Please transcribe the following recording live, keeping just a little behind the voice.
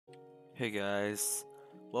Hey guys,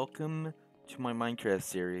 welcome to my Minecraft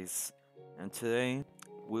series, and today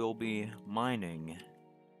we'll be mining.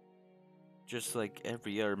 Just like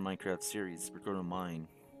every other Minecraft series, we're gonna mine.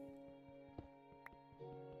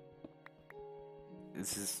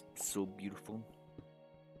 This is so beautiful.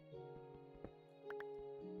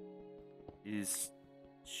 It is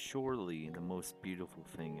surely the most beautiful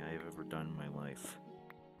thing I have ever done in my life.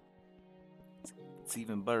 It's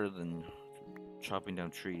even better than chopping down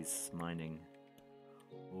trees, mining.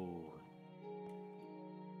 Oh,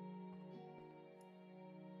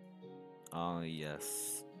 ah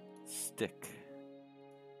yes, stick.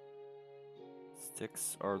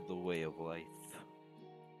 Sticks are the way of life.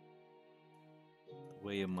 The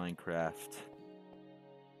way of Minecraft.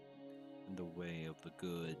 And the way of the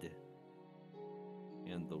good.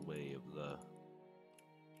 And the way of the...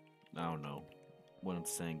 I don't know what I'm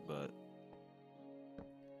saying, but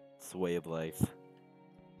it's the way of life.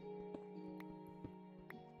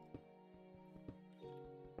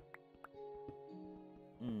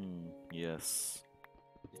 Yes.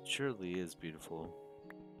 It surely is beautiful.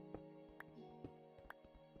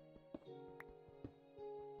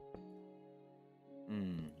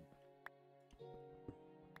 Hmm.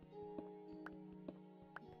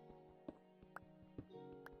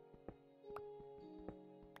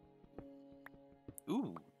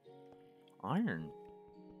 Ooh, iron.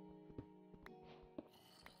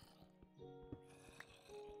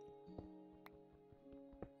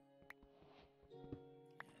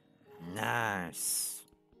 Nice.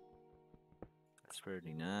 That's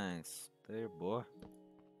pretty nice. There, boy.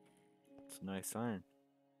 It's a nice iron.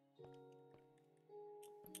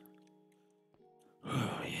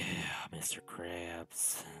 Oh, yeah, Mr.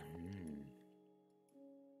 Krabs.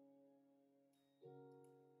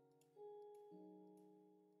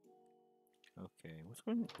 Okay,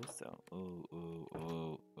 what's that?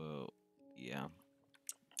 Oh. Yeah.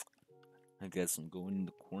 I guess I'm going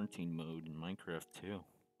into quarantine mode in Minecraft too.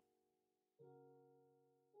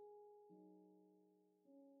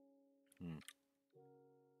 Hmm.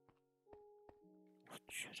 What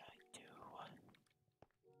should I do?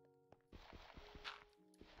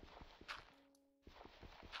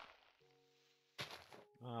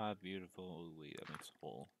 Ah, beautiful. Oh, wait, that makes a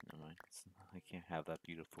hole. Never mind. I can't have that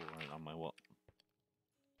beautiful right on my wall.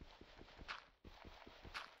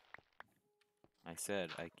 I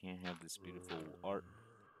said I can't have this beautiful art.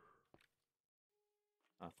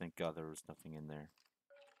 Oh, thank God there was nothing in there.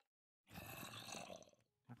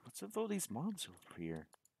 What's with all these mobs over here?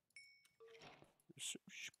 They're so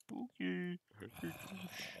spooky. They're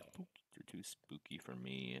too spooky for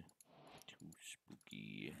me. Too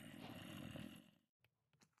spooky.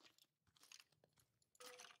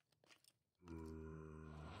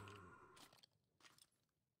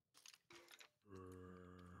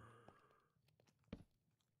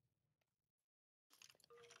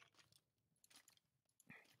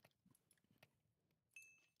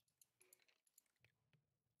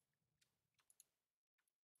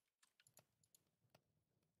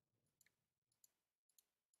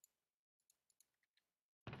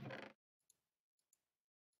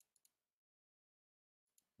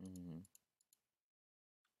 Mm.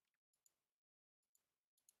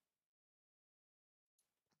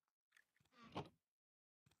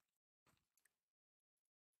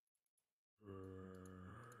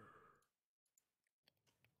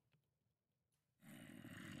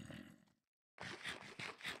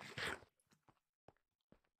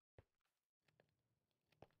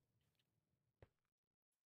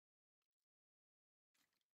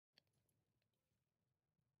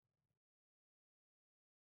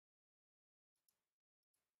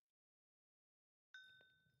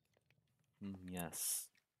 Yes.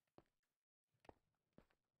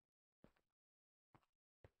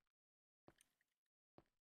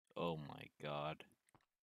 Oh my God.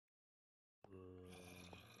 Ooh.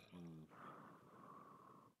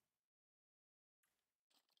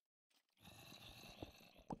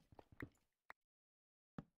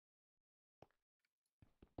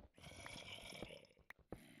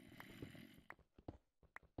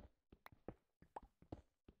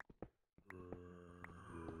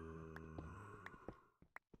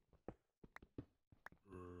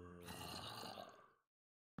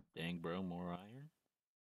 Dang, bro, more iron?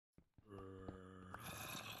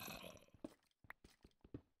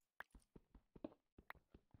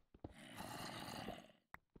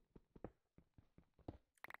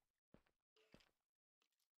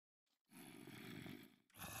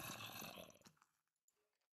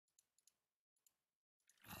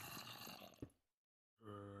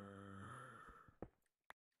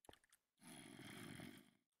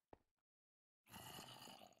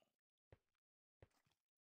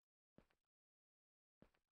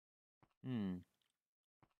 Hmm.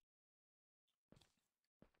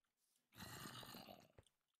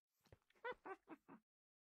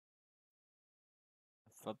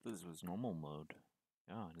 I thought this was normal mode.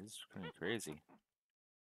 Yeah, this is kind of crazy.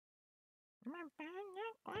 I'm not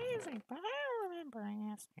crazy, but I remember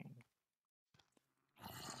asking.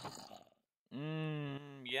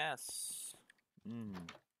 Yes.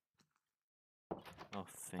 Oh,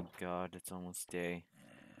 thank God, it's almost day.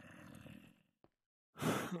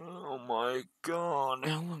 Oh my God,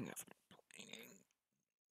 how long have I been playing?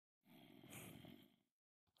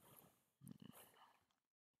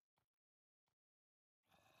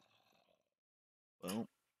 Well,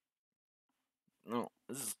 no,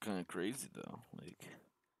 this is kind of crazy though. Like,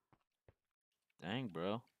 dang,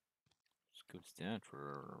 bro, this goes down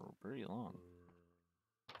for pretty long.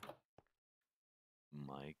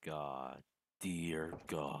 My God, dear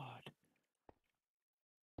God.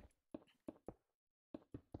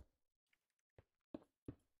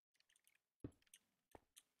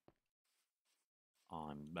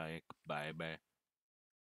 I'm back, baby.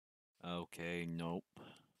 Okay, nope.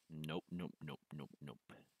 Nope, nope, nope, nope,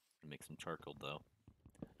 nope. Make some charcoal though.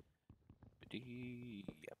 Ba-dee,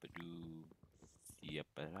 yappadoo,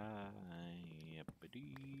 yappadai,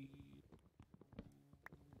 yappadee.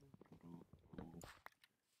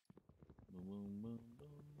 Boom, boom,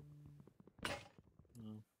 boom,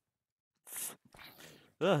 boom.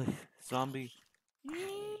 Ugh, zombie.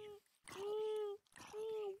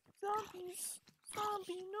 Zombies.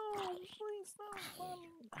 Zombie, no. Please stop,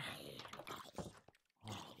 zombie.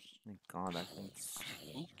 Oh, my God, that thing's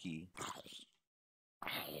spooky.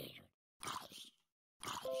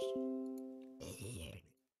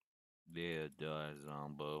 Yeah, die,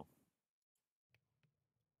 Zombo.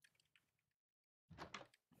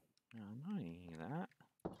 No, I'm not eating that.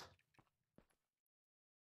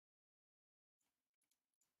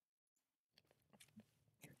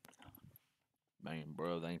 Man,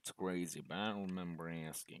 bro, that's crazy, but I don't remember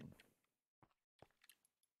asking.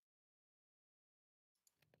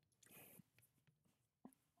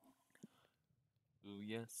 Ooh,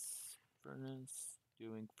 yes, furnace,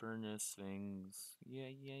 doing furnace things. Yeah,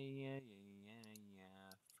 yeah, yeah, yeah, yeah,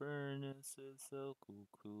 yeah. Furnace is so cool,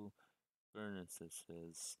 cool. Furnaces.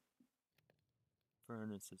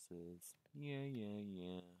 Furnaces. Yeah, yeah,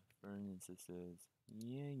 yeah. Furnaces.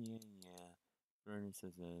 Yeah, yeah, yeah.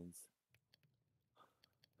 Furnaces.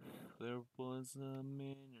 There was a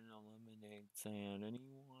man in a lemonade stand and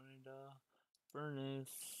he wanted a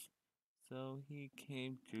furnace. So he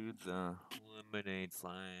came to the lemonade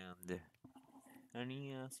stand and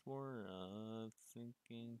he asked for a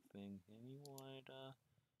thinking thing and he wanted a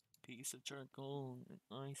piece of charcoal. And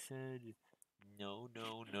I said, no,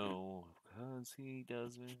 no, no, because he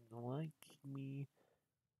doesn't like me.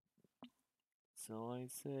 So I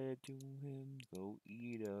said to him, go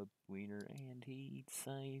eat a wiener, and he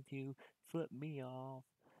decided to flip me off.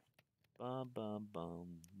 Bum bum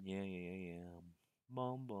bum, yeah yeah yeah,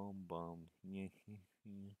 bum bum bum, yeah yeah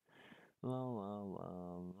yeah, la la la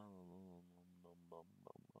la la bum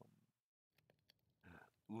bum bum.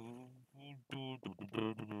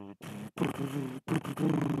 God,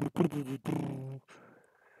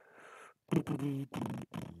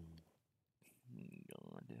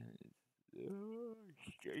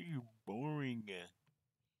 stay boring.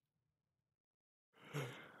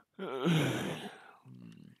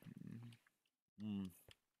 Mm.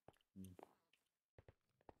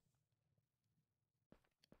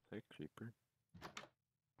 Hey, creeper.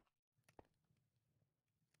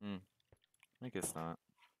 Hmm. I guess not.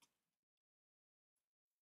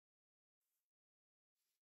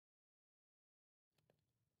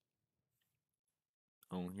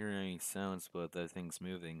 I don't hear any sounds, but that thing's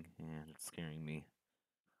moving, and it's scaring me.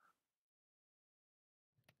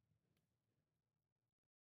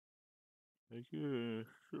 I guess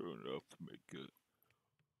sure enough to make it.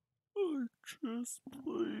 I just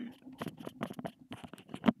played.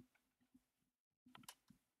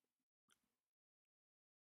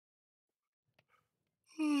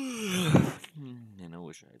 And I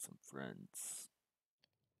wish I had some friends.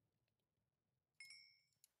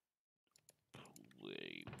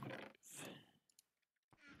 Play with.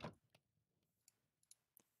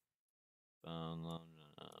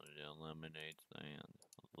 Lemonade stand.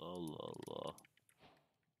 La la la.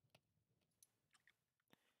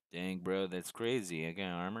 Dang, bro, that's crazy. I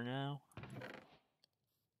got armor now?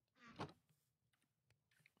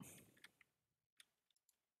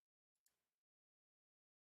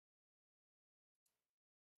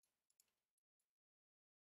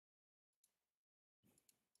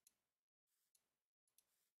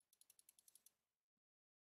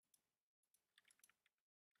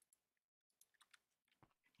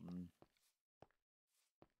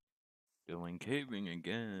 Going caving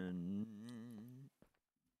again.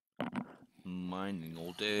 Mining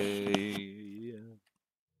all day.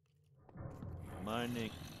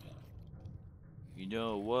 Mining. You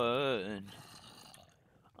know what?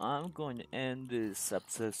 I'm going to end this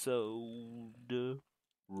episode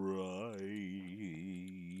right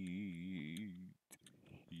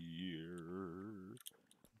here.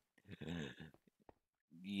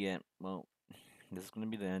 Yeah, well, this is going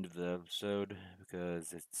to be the end of the episode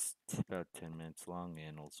because it's about 10 minutes long,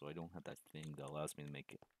 and also I don't have that thing that allows me to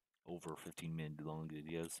make it over 15-minute long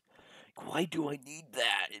videos. Why do I need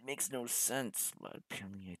that? It makes no sense, but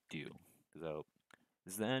apparently I do. So,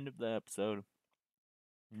 this is the end of the episode.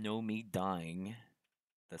 No me dying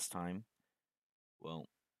this time. Well,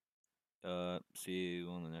 see you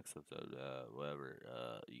on the next episode. Whatever.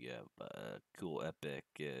 Yeah, cool, epic.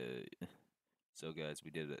 So, guys,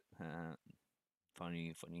 we did it.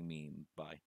 Funny meme. Bye.